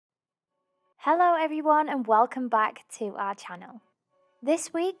Hello everyone and welcome back to our channel.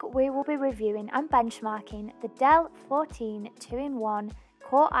 This week we will be reviewing and benchmarking the Dell 14 2-in-1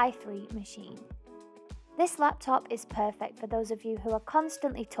 Core i3 machine. This laptop is perfect for those of you who are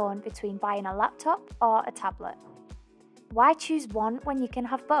constantly torn between buying a laptop or a tablet. Why choose one when you can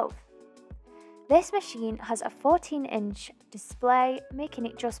have both? This machine has a 14-inch display, making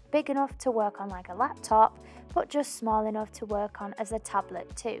it just big enough to work on like a laptop, but just small enough to work on as a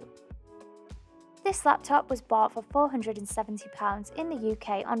tablet too. This laptop was bought for £470 in the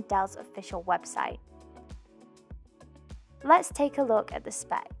UK on Dell's official website. Let's take a look at the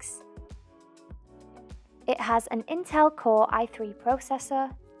specs. It has an Intel Core i3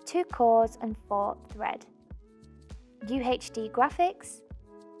 processor, 2 cores and 4 thread, UHD graphics,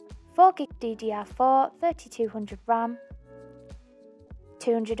 4GB DDR4 3200 RAM,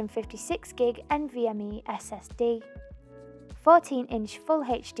 256GB NVMe SSD, 14-inch Full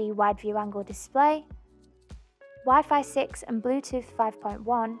HD wide view angle display, Wi-Fi 6 and Bluetooth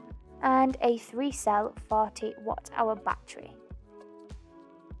 5.1, and a 3-cell 40-watt-hour battery.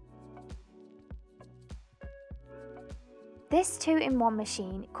 This 2-in-1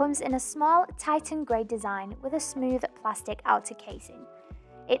 machine comes in a small Titan grey design with a smooth plastic outer casing.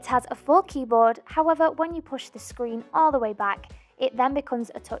 It has a full keyboard, however when you push the screen all the way back, it then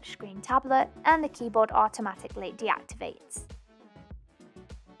becomes a touchscreen tablet and the keyboard automatically deactivates.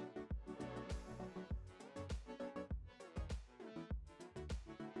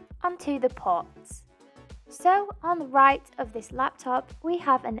 Onto the ports. So on the right of this laptop we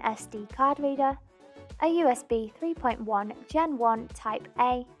have an SD card reader, a USB 3.1 Gen 1 Type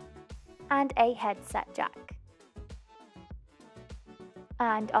A, and a headset jack.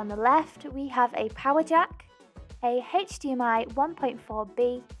 And on the left we have a power jack, a HDMI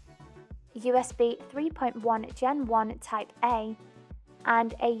 1.4B, USB 3.1 Gen 1 Type A,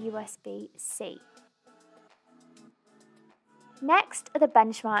 and a USB-C. Next are the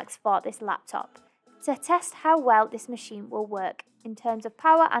benchmarks for this laptop, to test how well this machine will work in terms of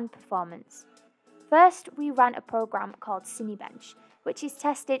power and performance. First, we ran a program called Cinebench, which is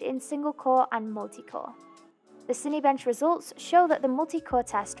tested in single-core and multi-core. The Cinebench results show that the multi-core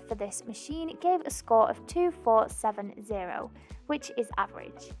test for this machine gave a score of 2470, which is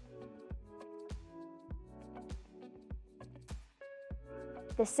average.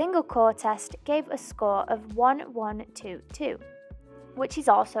 The single-core test gave a score of 1122, which is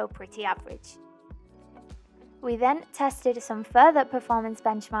also pretty average. We then tested some further performance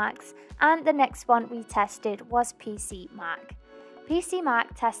benchmarks, and the next one we tested was PC Mark. PC Mark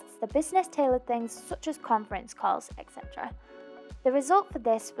tests the business-tailored things such as conference calls, etc. The result for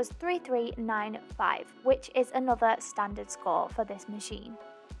this was 3395, which is another standard score for this machine.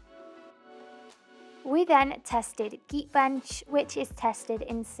 We then tested Geekbench, which is tested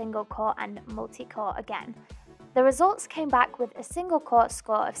in single-core and multi-core again. The results came back with a single-core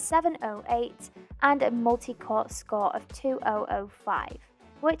score of 708 and a multi-core score of 2005,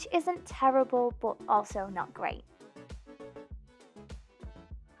 which isn't terrible but also not great.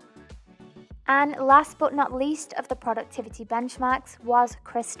 And last but not least of the productivity benchmarks was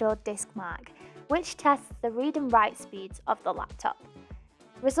Crystal Disk Mark, which tests the read and write speeds of the laptop.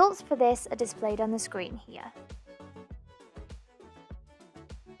 Results for this are displayed on the screen here.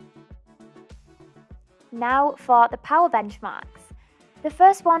 Now for the power benchmarks. The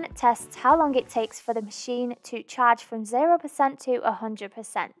first one tests how long it takes for the machine to charge from 0% to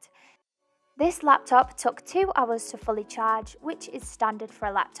 100%. This laptop took 2 hours to fully charge, which is standard for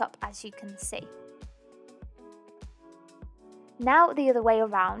a laptop as you can see. Now the other way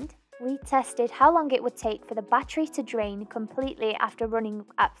around. We tested how long it would take for the battery to drain completely after running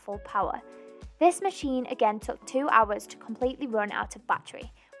at full power. This machine again took 2 hours to completely run out of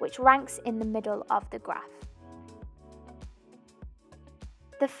battery, which ranks in the middle of the graph.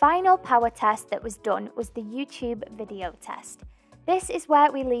 The final power test that was done was the YouTube video test. This is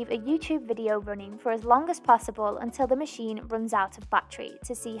where we leave a YouTube video running for as long as possible until the machine runs out of battery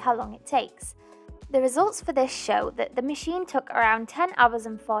to see how long it takes. The results for this show that the machine took around 10 hours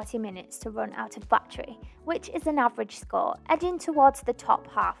and 40 minutes to run out of battery, which is an average score, edging towards the top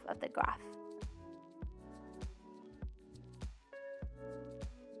half of the graph.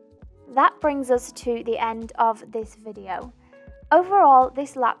 That brings us to the end of this video. Overall,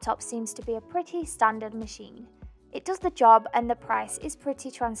 this laptop seems to be a pretty standard machine. It does the job and the price is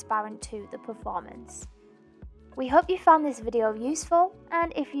pretty transparent to the performance. We hope you found this video useful,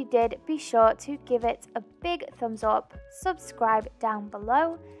 and if you did, be sure to give it a big thumbs up, subscribe down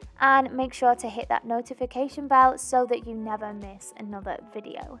below, and make sure to hit that notification bell so that you never miss another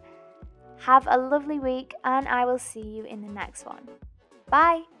video. Have a lovely week, and I will see you in the next one.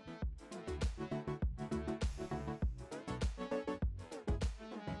 Bye!